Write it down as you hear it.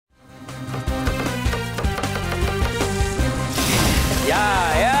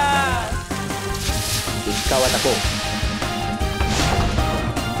bawat ako.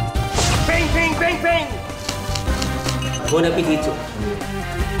 Ping, ping, ping, ping! Bon appetito.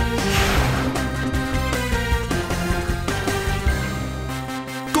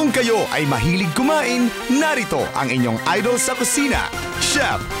 Kung kayo ay mahilig kumain, narito ang inyong idol sa kusina,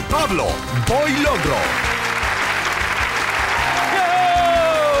 Chef Pablo Boy Logro.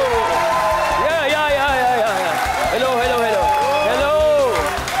 Hello, hello, hello. Hello.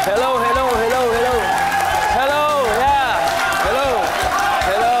 Hello, hello, hello, hello. Hello, yeah. Hello.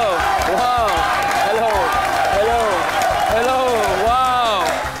 Hello. Wow. Hello. Hello. Hello. Wow.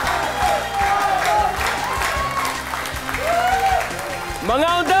 Mga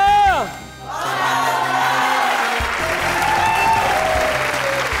unta!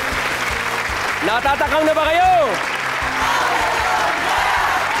 Natatakaw na ba kayo?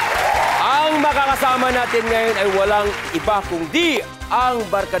 Ang makakasama natin ngayon ay walang iba kundi ang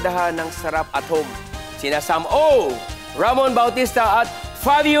barkadahan ng sarap at home. Sina Sam O, Ramon Bautista at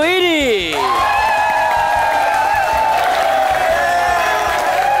Fabio Ide.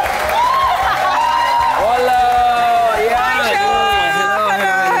 Hola! Yeah.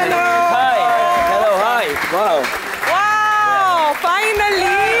 Hello! Hi! Hello, hi! Wow! Wow!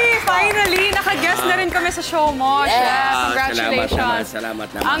 Finally! Naka-guest na rin kami sa show mo, Chef. Congratulations. Salamat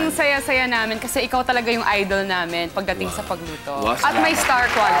naman. Ang saya-saya namin kasi ikaw talaga yung idol namin pagdating sa pagluto. Wow, At may star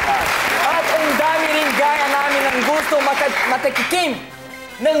quality. At ang dami rin gaya namin ng gusto matikim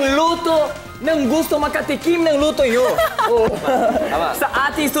ng gusto makatikim ng luto nyo. Sa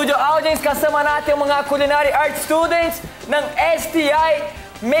ating studio audience, kasama natin ang mga culinary arts students ng STI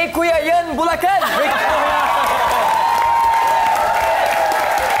May Kuya Yan, Bulacan.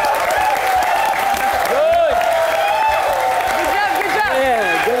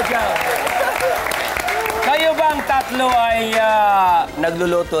 Kayo bang tatlo ay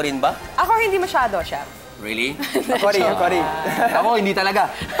nagluluto rin ba? Ako hindi masyado, Chef. Really? Ako rin. Ako hindi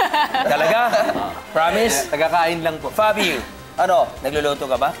talaga. Talaga? Promise? Tagakain lang po. Fabio, Ano? nagluluto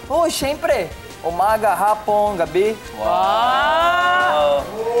ka ba? Oh, syempre. Umaga, hapon, gabi. Wow!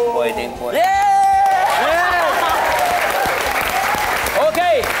 Pwede.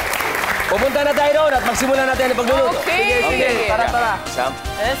 Okay! Pupunta na tayo doon at magsimulan natin ang pagluluto. Okay. Tara. Sam?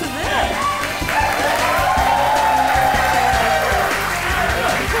 This is it.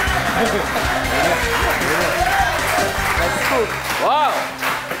 Wow!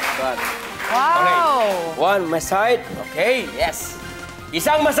 Wow! One, my side. Okay, yes.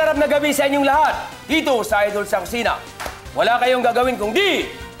 Isang masarap na gabi sa inyong lahat. Dito sa Idol sa Kusina. Wala kayong gagawin kung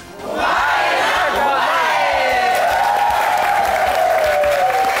di...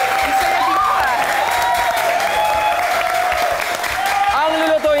 Ang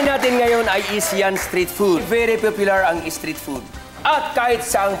lulutuin natin ngayon ay Asian street food. Very popular ang street food. At kahit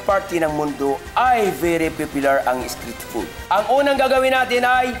saang party ng mundo ay very popular ang street food. Ang unang gagawin natin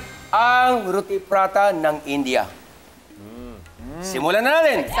ay ang Roti Prata ng India. Simulan na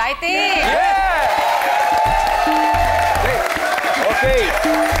natin! Exciting! Yeah! Okay.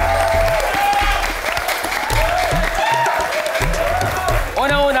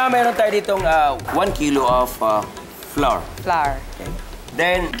 Una-una, meron tayo ditong 1 kilo of flour. Flour. Okay.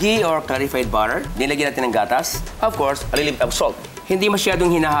 Then, ghee or clarified butter. Nilagyan natin ng gatas. Of course, a little bit of salt. Hindi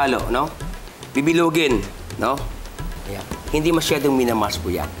masyadong hinahalo, no? Bibilugin, no? Ayan. Hindi masyadong minamas po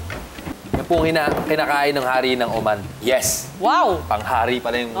yan. Yan pong kinakain ng hari ng Oman. Yes. Wow! Panghari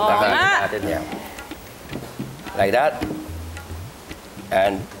pala yung nga. kakain natin. Yeah. Like that.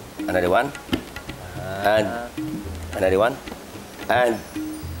 And another one. And another one. And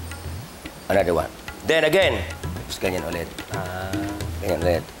another one. Then again. Tapos ganyan ulit. Ganyan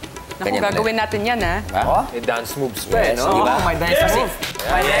ulit. Naku, gagawin natin yan, ha? Ha? May dance moves pa Yes, eh, no? di ba? May dance move.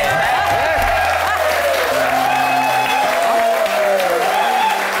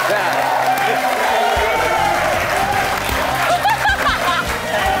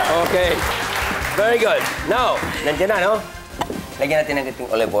 Okay. Very good. Now, nandiyan na, no? Lagyan natin ng iting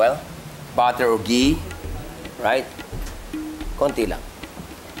olive oil, butter or ghee, right? Konti lang.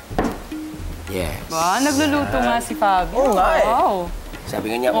 Yes. Wow, nagluluto nga si Fabio. Oo nga eh. Wow. Sabi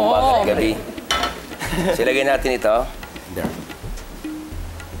nga niya, umaga at gabi. So, lagyan natin ito. There.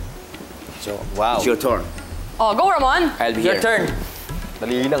 So, Wow. it's your turn. Oh, go, Ramon! I'll be Your here. turn.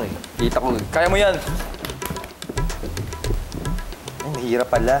 Dali lang eh. Kita ko. Kaya mo yan. Ay,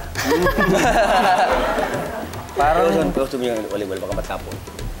 mahirap pala. Parang... Gusto mo yung olive oil, baka matapon.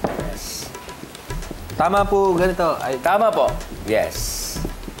 Yes. Tama po, ganito. Ay, Tama po. Yes.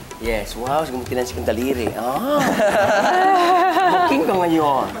 Yes. Wow, gumutin si kong daliri. Ah! Booking ka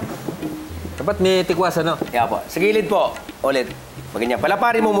ngayon. Dapat may tikwas, ano? Yeah po. Sa gilid po. Ulit. Ganyan.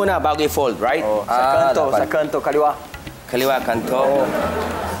 Palaparin mo muna bago i-fold, right? Sa kanto, kaliwa. Kaliwa, kanto.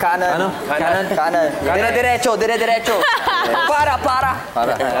 Kanan. Ano? Kanan. Dire-diretso. Para.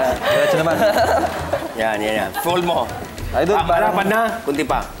 Diretso naman. Yan. Fold mo. Idol, parang, Harapan na. Kunti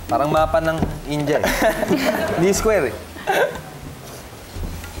pa. parang mapa ng India eh. Hindi square eh.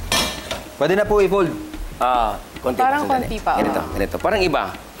 Pwede na po i-fold. Konti Parang sandali. konti pa, Ganito. Parang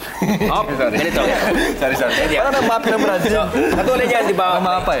iba. Ganito. Sorry. Parang nag-map ng Brazil. Katulad yan, di ba? Parang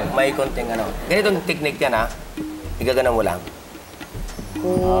mapa eh. May konting ano. Ganitong technique yan, ha? Igagana mo lang.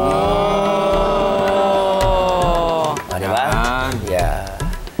 Di ba? Yan. Yeah.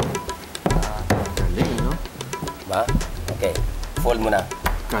 Galing, no? Diba? Okay. Fold mo na.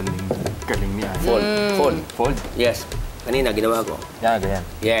 Galing niya. Fold. Yes. Kanina, ginawa ko. Yan, ganyan.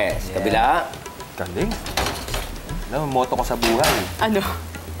 Yes. Kabila. Galing. Alam mo, moto ko sa buhay. Ano?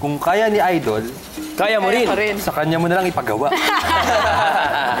 Kung kaya ni Idol, Kaya mo rin. Kaya pa rin. sa kanya mo na lang ipagawa.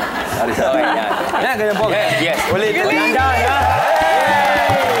 Sorry. Okay, yan. Yan, ganyan po. Yes. Ulit. Handa, ha?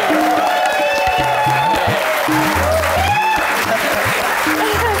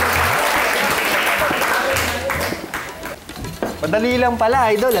 Madali lang pala,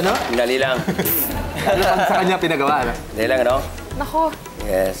 Idol, ano? Dali lang. Ano pang sa kanya pinagawa, ano? Dali lang, ano? Nako.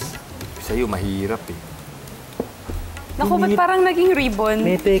 Yes. Sa'yo, mahirap eh. Naku, ba't parang naging ribbon?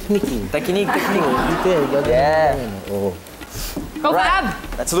 technique eh. Technique. Yeah. Go, Fab!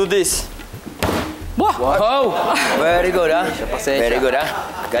 Let's do this. Wah! Wow! Very good, ha? pasensya. Very good, ha?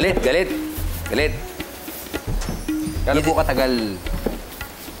 Galit. Gano'n po katagal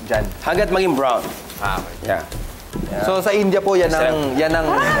dyan? Hanggat maging brown. Okay. Yeah. So, sa India po, yan ang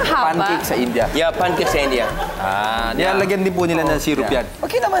haba. pancake sa India. Yeah, pancake sa India. Nilalagyan din po nila ng syrup yan.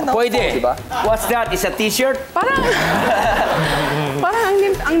 Okay naman, no? Pwede. Diba? What's that? Is a t-shirt? Parang... parang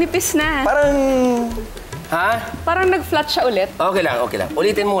ang nipis na. Parang... Ha? Parang nag-flat siya ulit. Okay lang.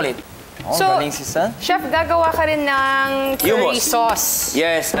 Ulitin mo ulit. So, galing si San. Chef, gagawa ka rin ng curry Hummus. sauce.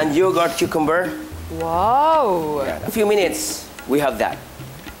 Yes, and yogurt cucumber. Wow! A few minutes, we have that.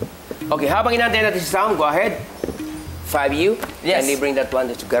 Okay, habang inantay natin si Sam, go ahead. Fabio, Yes. kindly bring that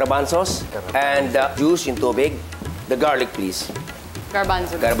one to garbanzos. And juice yung tubig. The garlic, please.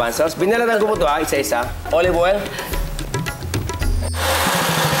 Garbanzo. Garbanzos. Binalatan ko po ito, isa-isa. Olive oil.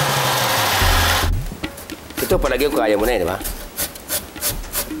 Ito, palagi ko kaya mo na di ba?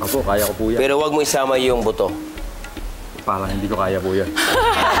 Ako, kaya ko po yan. Pero wag mo isama yung buto. Parang hindi ko kaya po yan.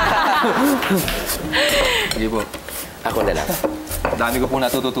 Sige po. Ako na lang. Dami ko po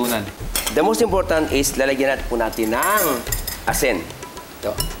natututunan. The most important is, lalagyan natin po natin ng asin.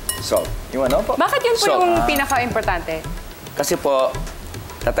 Ito, salt. Yung ano po? Bakit yun po So, yung pinaka-importante? Kasi po,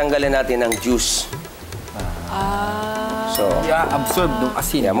 tatanggalin natin ng juice. So, absorb ng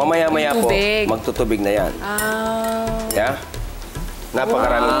asin. yeah, mamaya-maya po, Tubig. magtutubig na yan. Yeah?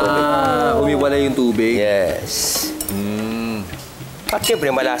 Napakaraming tubig. Umiwala yung tubig. Yes. At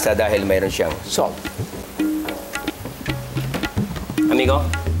syempre, malasa dahil mayroon siyang salt. Amigo?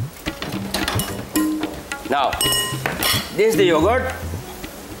 Now, this is the yogurt.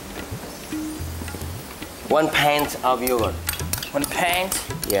 1 pint of yogurt. 1 pint.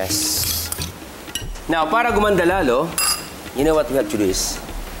 Yes. Now, para gumanda lalo, you know what we have to do is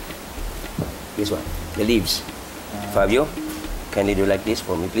this one, the leaves. Fabio, can you do like this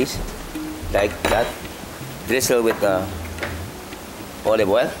for me, please? Like that. Drizzle with olive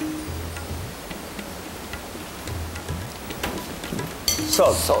oil.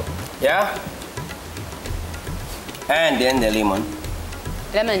 Salt. Yeah? And then the lemon.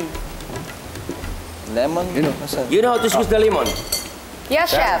 Lemon. Lemon. Nasaan? You know how to squeeze the lemon?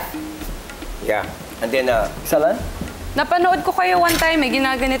 Yes, Chef. Yeah. And then, Isa lang? Napanood ko kayo one time,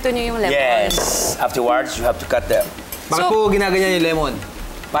 ginaganito niyo yung lemon. yes. Afterwards, you have to cut the... Bakit po ginaganyan yung lemon?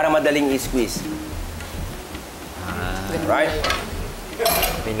 Para madaling i-squeeze. Right?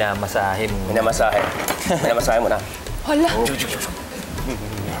 Pinamasahe mo. Minamasahe. Minamasahe mo na. Hala!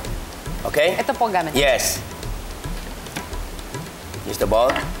 Okay? Ito po gamit. Yes. Use the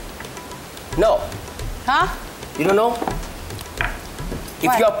ball. No. Ha? You don't know? If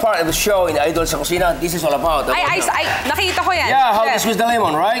What? you are part of the show in Idol sa Kusina, this is all about. Ay, nakita ko yan. Yeah, how to Chef. squeeze the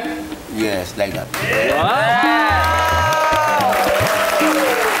lemon, right? Yes, like that.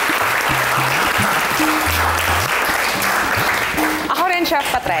 Ako rin, Chef,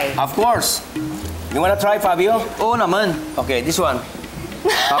 patry. Of course. You wanna try, Fabio? Oo naman. Okay, this one.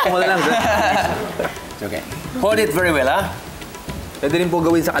 Ako mo na lang. It's okay. Hold it very well, ha? Pwede rin po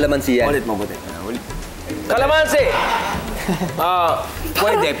gawin sa kalamansi yan. Hold it mabuti. Kalamansi!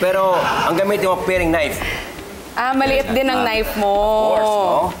 Pwede, pero ang gamitin mo paring knife. Maliit din ang knife mo. Of course,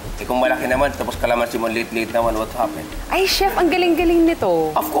 no? Ikaw kung malaki naman, tapos kalamansi mo liit-liit naman, what happened? Ay, chef, ang galing-galing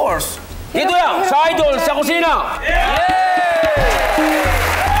nito. Of course! Dito lang, sa Idol, sa kusina!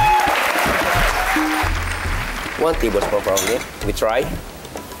 One tablespoon probably. We try.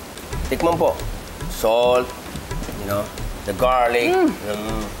 Tikman po. Salt, you know, the garlic.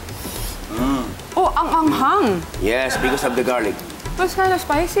 Oh, ang anghang. Yes, because of the garlic. It was kind of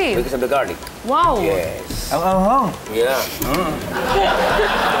spicy. Because of the garlic. Wow. Yes. Ang anghang. Yeah.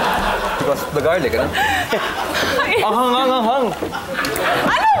 Because the garlic, ano? Anghang.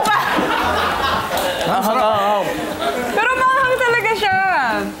 Ano ba? Anghang. Pero maanghang talaga siya.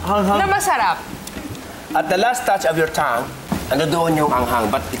 Anghang. Na masarap. At the last touch of your tongue, ano doon yung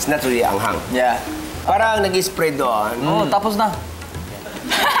anghang, but it's not really anghang. Yeah. Parang nag-spray doon. Oh, tapos na.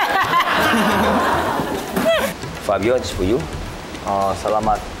 Fabio, it's for you. Oh,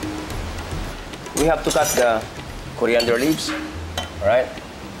 salamat. We have to cut the coriander leaves. Alright?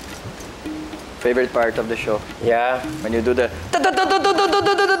 Favorite part of the show. Yeah. When you do the...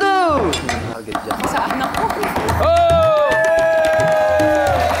 Saan ako? Oh!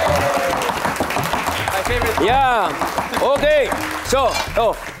 My favorite. Yeah. Okay. So,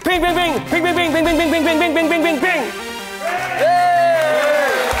 oh, ping, ping, ping, ping, ping, ping, ping, ping, ping, ping, ping, ping, ping, ping, ping, ping.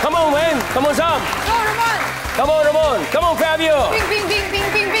 Come on, man. Come on, Sam. Go, Ramon. Come on, Ramon. Come on, Fabio. Ping, ping, ping, ping,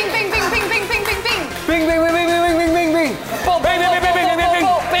 ping, ping, ping, ping, ping, ping, ping, ping, ping. Ping, ping, ping, ping, ping, ping, ping, ping, ping. Ping, ping, ping, ping, ping, ping, ping.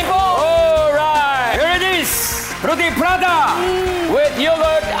 Ping pong. All right. Here it is. Roti Prata with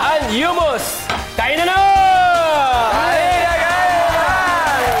yogurt and hummus. Kain na na!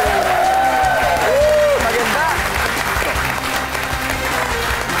 Maganda.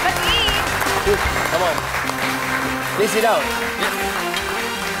 Let's eat. Come on. Please sit down.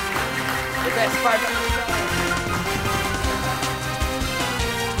 The best part.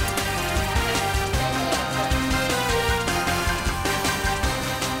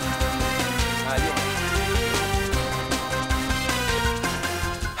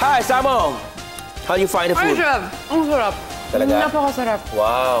 Hi, Samo. How do you find the Ay, food? chef. Ang sarap. Talaga? Napakasarap.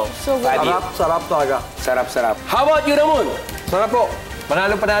 Wow. So good. Fabio. Sarap talaga. Sarap. How about you, Ramon? Sarap po.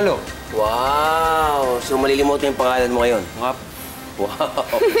 Panalo. Wow. So malilimutan yung pangalan mo ngayon. Wow.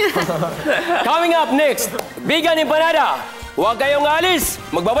 Coming up next, Vigan Empanada. Huwag kayong alis.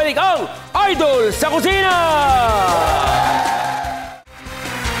 Magbabalik ang Idol sa Kusina!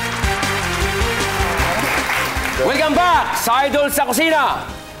 Welcome back sa Idol sa Kusina.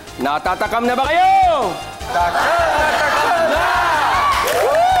 Natatakam na ba kayo? Takam na!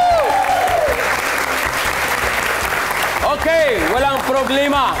 Okay, walang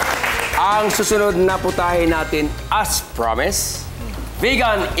problema. Ang susunod na putahin natin as promised,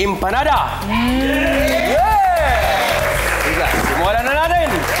 Vigan Empanada. Sige, simulan na natin.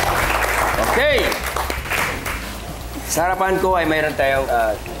 Okay. Sa harapan ko ay mayroon tayong,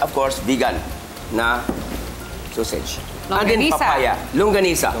 of course, vegan na sausage. And then Longganisa. papaya.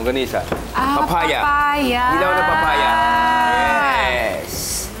 Longganisa. Longganisa. Ah, Papaya. papaya. Dilaw na papaya.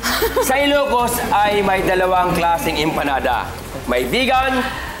 Yes. Sa Ilocos ay may dalawang klaseng empanada. May vegan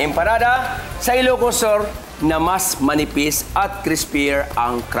empanada sa Ilocos Sur na mas manipis at crispier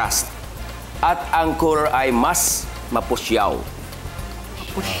ang crust. At ang color ay mas mapusyaw.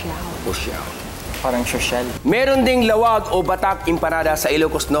 Pusyaw. Parang social. Meron ding lawag o batak empanada sa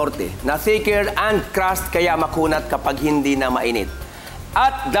Ilocos Norte na thicker and crust kaya makunat kapag hindi na mainit.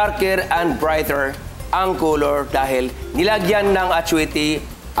 At darker and brighter ang color dahil nilagyan ng atsuete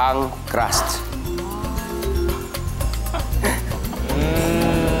ang crust.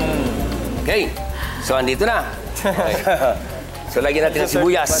 Okay, so andito na. So lagyan natin ng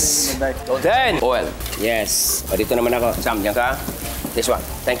sibuyas. Then, oil. Yes. O dito naman ako. Sam, diyan ka. This one.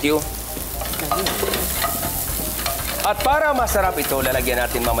 Thank you. At para masarap ito, lalagyan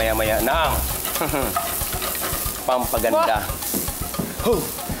natin mamaya-maya ng pampaganda. Ho!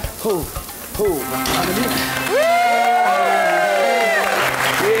 Ho! Ho!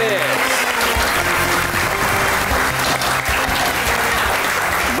 Yes!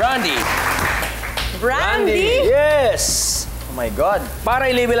 Brandy! Brandy? Yes! Oh my God. Para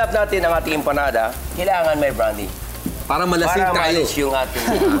i-level up natin ang ating empanada, kailangan may brandy. Parang malasing Para tayo. maalis yung ating...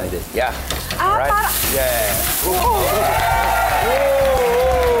 Yeah. Ah, Alright? para... Yeah.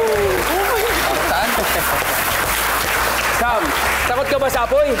 Sam, takot ka ba sa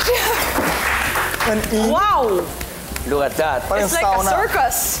apoy? Wow! Look at that. It's like a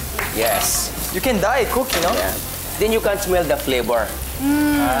circus. Yes. You can die, cook, you know? Yeah. Then you can smell the flavor.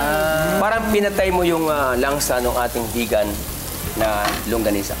 Parang pinatay mo yung langsa ng ating vegan na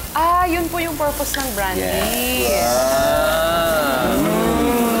longganisa. Ah, yun po yung purpose ng brandy.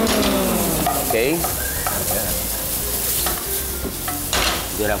 Okay.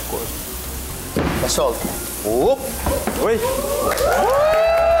 Then, of course, the salt. Whoop! Uy!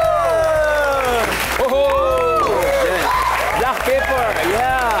 Oh! Black pepper,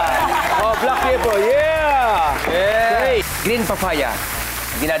 yeah! Oh, black pepper, yeah! Great! Green papaya.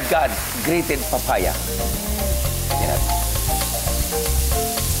 Ginadgad, grated papaya. Yan.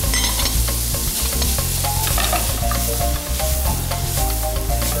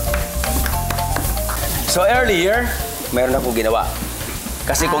 So earlier, mayroon akong ginawa.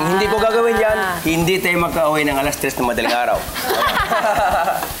 Kasi kung hindi ko gagawin yan, hindi tayo magka-uwi ng alas 3 ng madaling araw.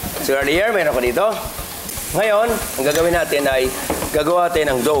 So earlier, mayroon ako dito. Ngayon, ang gagawin natin ay gagawa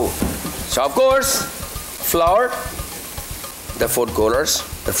tayo ng dough. So of course, flour, the food colors,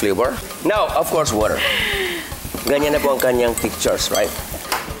 the flavor. Now, of course, water. Ganyan na po ang kanyang pictures, right?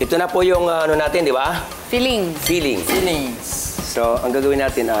 Ito na po yung ano natin, di ba? Feeling. Feeling. Feelings. So, ang gagawin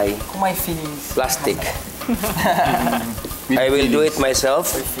natin ay Kung may feelings. plastic. I will do it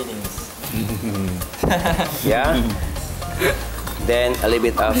myself. With feelings. Yeah. Then a little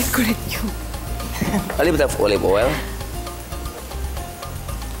bit of olive oil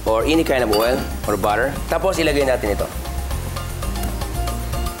or any kind of oil or butter. Tapos ilagay natin ito.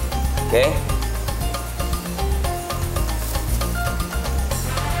 Okay?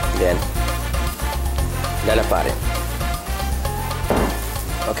 Then lalapa rin.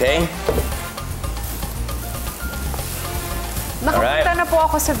 Okay? Nakapunta na po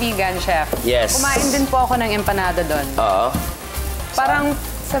ako sa vegan, chef. Yes. Kumain din po ako ng empanada doon. Oo. Parang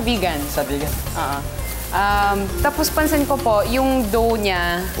sa vegan. Sa vegan. Oo. Tapos pansin ko po, yung dough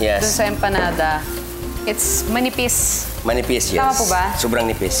niya Yes. doon sa empanada, it's manipis. Manipis, yes. Tama po ba? Sobrang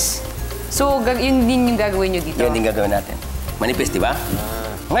nipis. So, yun din yung gagawin nyo dito? Yun din gagawin natin. Manipis, di ba?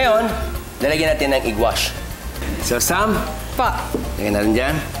 Ngayon, lalagyan natin ng egg wash. So, Sam, Pa. lagyan natin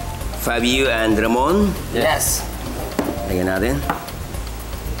dyan. Fabio and Ramon. Yes. Lagyan natin.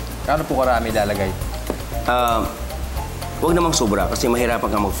 Kano po karami lalagay? Huwag namang sobra kasi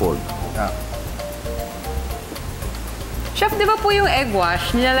mahirapan kang mag-fold. Chef, di ba po yung egg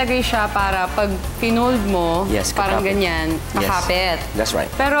wash, nilalagay siya para pag pinold mo, Yes, parang kakapit. ganyan, kakapit. Yes, that's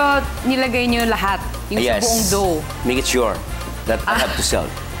right. Pero nilagay niyo lahat, yung sa Yes. buong dough. Make it sure that I have to sell.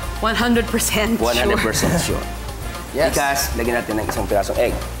 100% 100% sure. sure. Yes. Because lagyan natin ng isang pirasong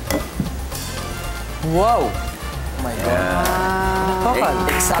egg. Wow. Oh my God. Egg.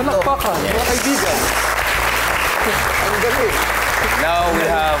 Eksakto. Mga kaibigan. Ang galing. Now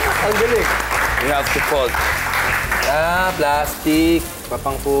Ang galing. we have to fold. Plastic.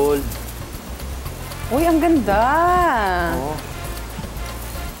 Papang-fold. Uy, ang ganda.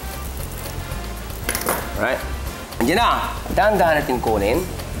 Right? Andiyan na. Dahan-dahan natin kunin.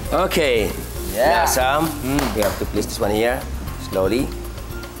 Okay. Yeah. Now, Sam, we have to place this one here. Slowly.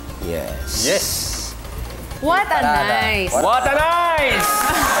 Yes. Yes. What a nice. What a nice!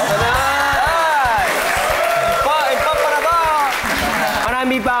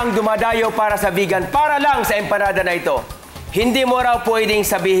 Marami pa ang dumadayo para sa vegan para lang sa empanada na ito. Hindi mo raw pwedeng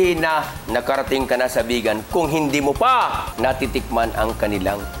sabihin na nakarating ka na sa vegan kung hindi mo pa natitikman ang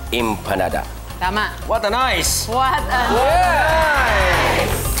kanilang empanada. Tama. What a nice! What a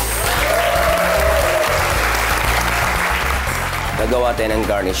Gagawa tayo ng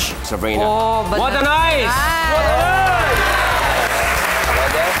garnish, Sabrina. Oh, but What a nice! What a nice!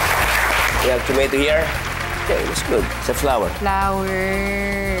 About that? We have tomato here. Okay, looks good. It's a flower. flower.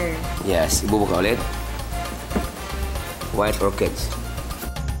 Yes, ibubuka ulit. White orchids.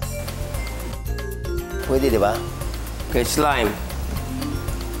 Pwede, di ba? Okay, slime.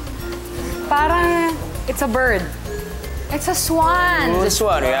 Parang it's a bird. It's a swan. This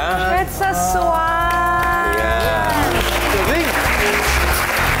one, yeah? It's a swan. Yeah.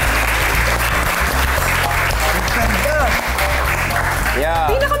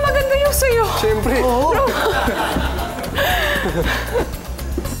 Yeah. Pinakamaganda yung sa'yo. Siyempre.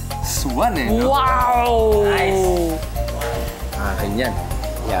 Swan eh. Wow! Nice. Akin yan.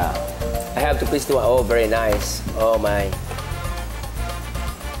 Yeah. I have to please do one. Oh, very nice. Oh, my.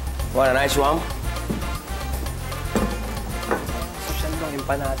 What a nice one. Social lang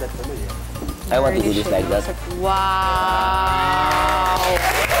empanada tuloy eh. I want to do this like that. Wow!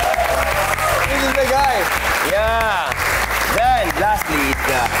 Hindi na guys. Yeah. Then, lastly, it's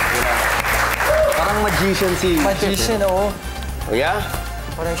the, Parang magician si Magician, oo. Oh, yeah?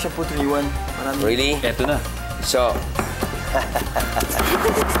 Parang siya po 3-1. Marami. Really? Eto na. So.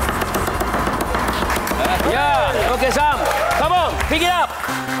 Yeah. Okay, Sam. Come on. Pick it up.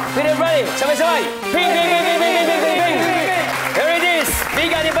 Pick it ready. Sabay-sabay. Ping, ping, ping, ping, ping, ping, ping, ping. Here it is.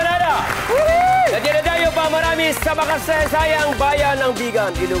 Vigan Empanada. Nandiyan na tayo pa marami sa makasayang bayan ng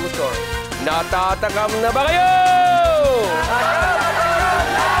Vigan, Ilocos Sur. Natatakam na ba kayo?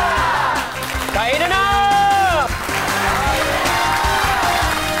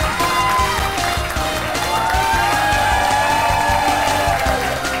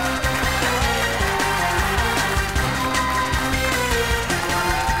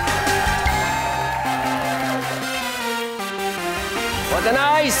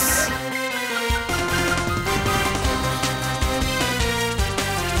 nice!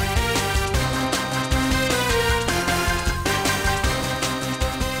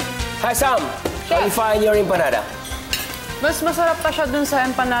 Hi, Sam. Can you find your empanada? Mas masarap pa siya dun sa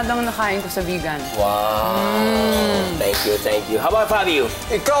empanadang nakain ko sa vegan. Wow. Thank you, thank you. How about Fabio?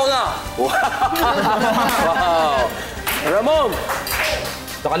 Ikaw na! Wow. Ramon.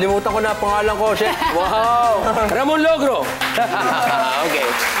 Nakalimutan ko na pangalan ko, chef. Wow. Ramon Logro. Okay.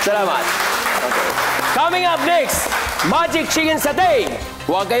 Salamat. Okay. Coming up next, Magic Chicken Satay.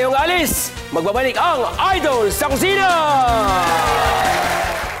 Huwag kayong alis. Magbabalik ang Idol sa Kusina.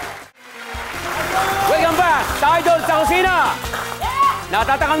 Welcome back sa Idol sa Kusina.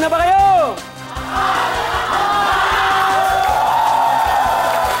 Natatakam na ba kayo?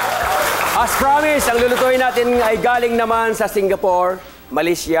 As promised, ang lulutuin natin ay galing naman sa Singapore,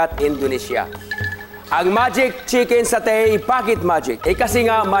 Malaysia at Indonesia. Ang Magic Chicken Satay, Pocket Magic. Kasi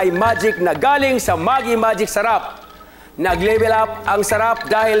nga may magic na galing sa Maggi Magic Sarap. Nag-level up ang sarap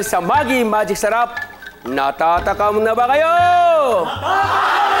dahil sa Maggi Magic Sarap. Natatakam na ba kayo?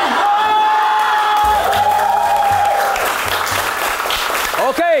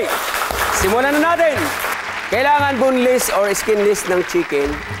 Okay, simulan na natin. Kailangan boneless or skinless ng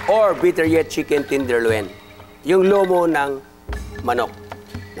chicken or bitter yet chicken tenderloin. Yung lomo ng manok.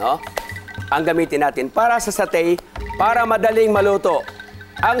 No? Ang gamitin natin para sa satay, para madaling maluto.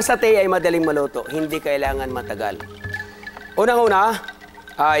 Ang satay ay madaling maluto, hindi kailangan matagal. Unang-una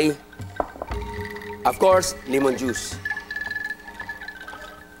ay, of course, lemon juice.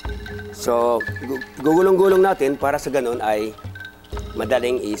 So, gugulong-gulong natin para sa ganun ay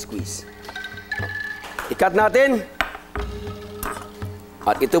madaling i-squeeze. I-cut natin.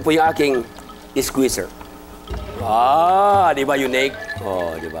 At ito po yung aking squeezer. Ah, di ba unique?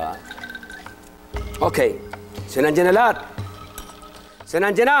 Oh, di ba? Okay. So, nandiyan na lahat. So,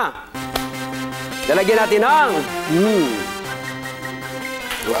 nandiyan na. Lalagyan natin ng...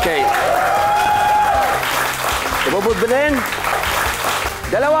 Okay. Ibubud ba din?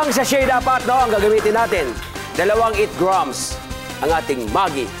 2 sachet dapat, no? Ang gagamitin natin. 2 grams ang ating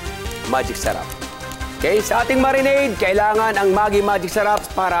Maggi Magic Sarap. Okay? Sa ating marinade, kailangan ang Maggi Magic Sarap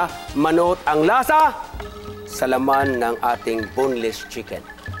para manoot ang lasa sa laman ng ating boneless chicken.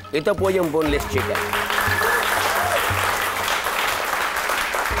 Ito po yung boneless chicken.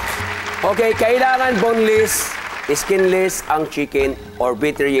 Okay, kailangan boneless, skinless ang chicken or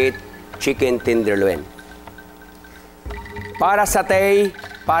bitter yet chicken tenderloin. Para satay,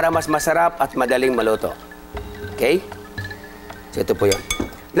 para mas masarap at madaling maluto. Okay? So ito po yun.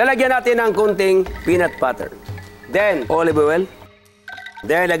 Lalagyan natin ng kunting peanut butter. Then, olive oil.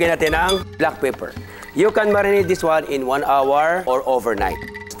 Then, lagyan natin ng black pepper. You can marinate this one in 1 hour or overnight.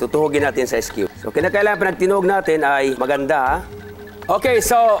 Tutuhugin natin sa skew. So, kinakailangan pa nagtinuhog natin ay maganda, ha? Okay,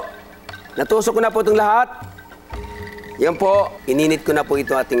 so, natusok ko na po itong lahat. Yan po, ininit ko na po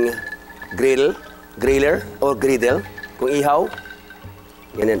ito ating griller or griddle. Kung ihaw,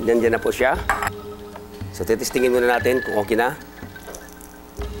 yan na po siya. So, titistingin muna natin kung okay na.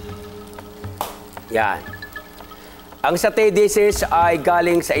 Yan. Ang satay dishes ay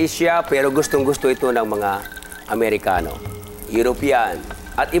galing sa Asia pero gustong-gusto ito ng mga Amerikano, European,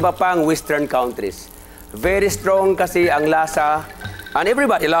 at iba pang Western countries. Very strong kasi ang lasa. And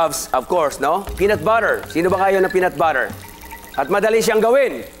everybody loves, of course, no? Peanut butter. Sino ba kayo ng peanut butter? At madali siyang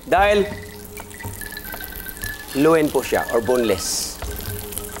gawin dahil loin po siya or boneless.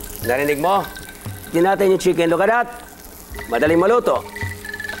 Narinig mo? Tignan natin yung chicken. Look at that. Madaling maluto.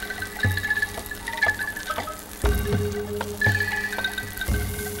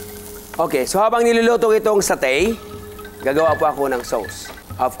 Okay, so habang niluluto itong satay, gagawa po ako ng sauce.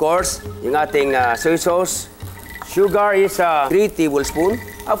 Of course, yung ating soy sauce. Sugar is 3 tablespoons.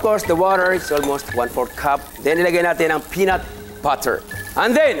 Of course, the water is almost 1/4 cup. Then, ilagay natin ang peanut butter.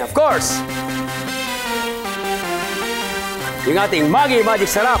 And then, of course, yung ating Maggi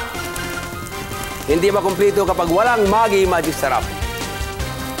Magic Sarap. Hindi makumpleto kapag walang Maggi Magic Sarap.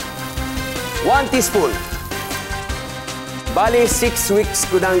 1 teaspoon. Bali, 6 weeks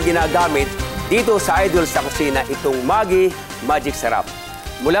ko nang ginagamit dito sa Idol sa Kusina itong Maggi Magic Sarap.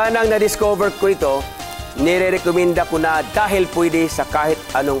 Mula nang na-discover ko ito, nire-recommenda ko na dahil pwede sa kahit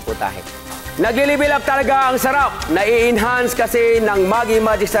anong putahe. Nag-level up talaga ang sarap. Na-i-enhance kasi ng Maggi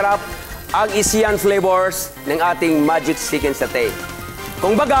Magic Sarap ang Asian flavors ng ating Magic Chicken Satay.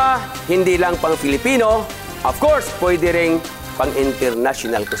 Kung baga, hindi lang pang Filipino, of course, pwede ring pang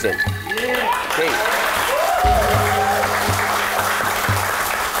international cuisine. Okay.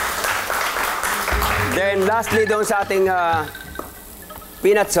 Then, lastly, doon sa ating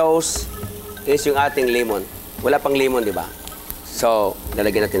peanut sauce is yung ating lemon. Wala pang lemon, di ba? So,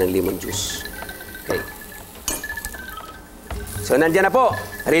 lalagyan natin ng lemon juice. Okay. So, nandiyan na po.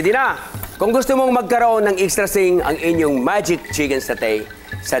 Ready na. Kung gusto mong magkaroon ng extra sing ang inyong magic chicken satay,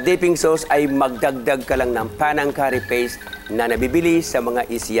 sa dipping sauce ay magdagdag ka lang ng panang curry paste na nabibili sa mga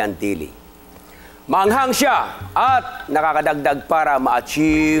Isian Deli. Maanghang siya at nakakadagdag para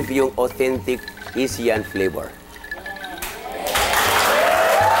ma-achieve yung authentic Isian flavor.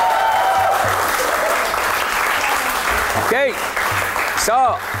 Okay. So,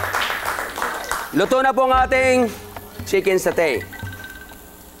 luto na po ang ating chicken satay.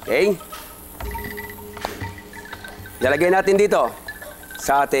 Okay. Lalagay natin dito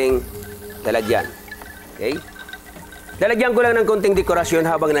sa ating lalagyan. Okay? Lalagyan ko lang ng konting dekorasyon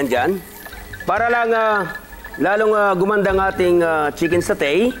habang nandyan. Para lang lalong gumanda ang ating chicken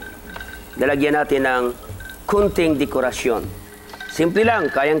satay, lalagyan natin ng konting dekorasyon. Simple lang,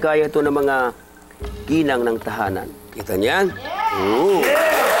 kayang-kaya ito ng mga ginang ng tahanan. Kita niyan? Ooh.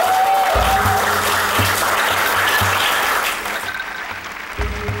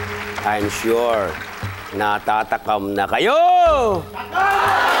 I'm sure natatakam na kayo!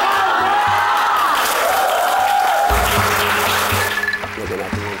 Lagyan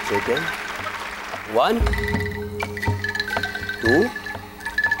natin yung chicken. 1, 2,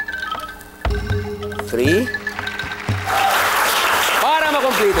 3. Para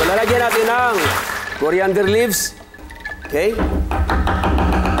makumpleto, lalagyan natin ng coriander leaves. Okay?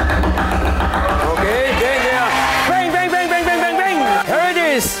 Okay, then, bang, bang, bang, bang, bang, bang, bang! Here it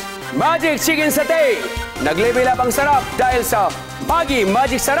is! Magic Chicken Satay! Nag-level up ang sarap dahil sa Maggi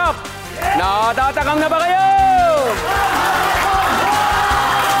Magic Sarap! Natatakam na ba kayo?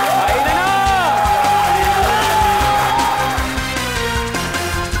 Kain na na!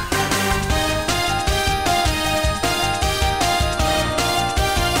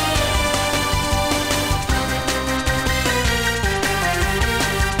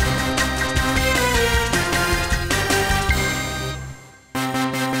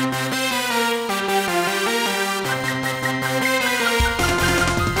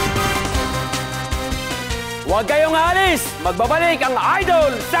 Huwag kayong alis! Magbabalik ang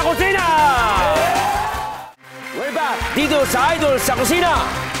Idol sa Kusina! We're back dito sa Idol sa Kusina!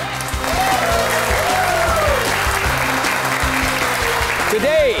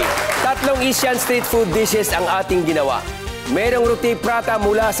 Today, 3 Asian street food dishes ang ating ginawa. Merong roti prata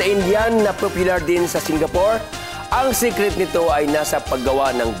mula sa Indian na popular din sa Singapore. Ang secret nito ay nasa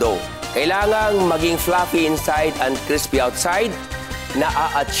paggawa ng dough. Kailangang maging fluffy inside and crispy outside.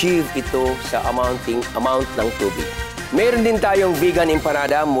 Na-achieve ito sa amount ng tubig. Meron din tayong Vigan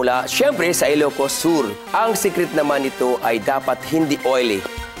Empanada mula, syempre, sa Ilocos Sur. Ang secret naman nito ay dapat hindi oily.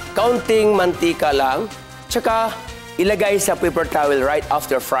 Kaunting mantika lang, tsaka ilagay sa paper towel right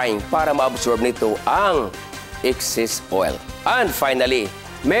after frying para ma-absorb nito ang excess oil. And finally,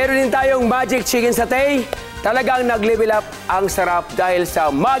 meron din tayong Magic Chicken Satay. Talagang nag-level up ang sarap dahil sa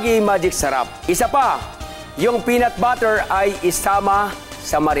Maggi Magic Sarap. Isa pa, yung peanut butter ay isama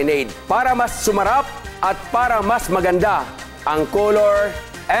sa marinade para mas sumarap at para mas maganda ang color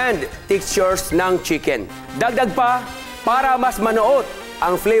and textures ng chicken. Dagdag pa, para mas manuot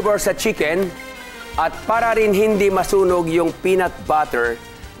ang flavor sa chicken at para rin hindi masunog yung peanut butter,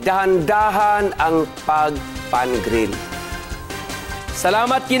 dahan-dahan ang pag-pan-grill.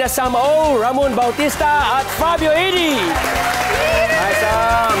 Salamat kina Sam O, Ramon Bautista at Fabio Ide. Hi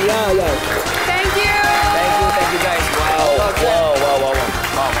Sam, yeah. Thank you! Thank you guys. Wow.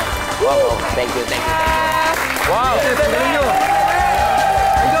 Thank you. Wow.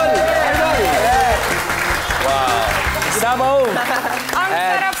 Wow. Samo. Ang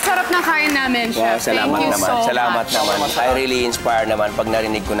sarap-sarap ng kain namin, Wow, Chef. Thank you so much. Salamat naman. I really inspire naman pag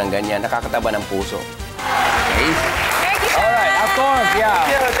narinig ko ng ganyan. Nakakataba ng puso. Okay? Thank you, Chef. Alright, of course, yeah.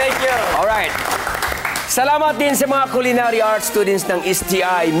 Thank you. Alright. Salamat din sa mga culinary arts students ng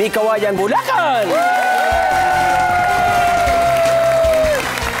STI, Mikawayan, Bulacan!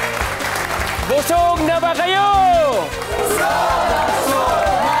 Busog na ba kayo? Busog na!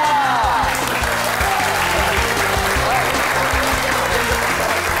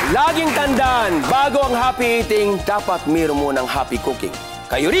 Laging tandaan, bago ang happy eating, dapat mayroon mo ng happy cooking.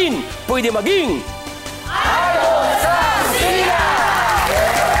 Kayo rin pwede maging Idol sa Kusina!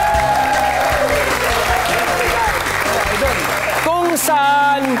 Kung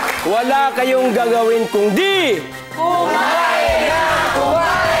saan wala kayong gagawin kundi kumain na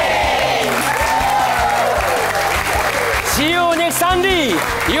kumain! See you next Sunday!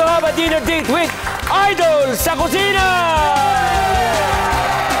 You have a dinner date with Idol sa Kusina!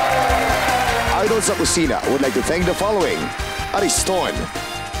 Idol sa Kusina would like to thank the following: Ariston,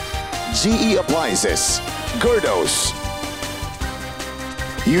 GE Appliances, Gerdos,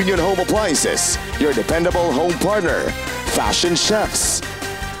 Union Home Appliances, your dependable home partner. Fashion Chefs,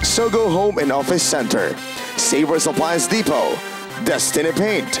 Sogo Home and Office Center, Savers Appliance Depot, Destiny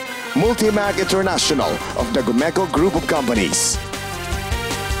Paint, Multimag International of the Gumeco Group of Companies.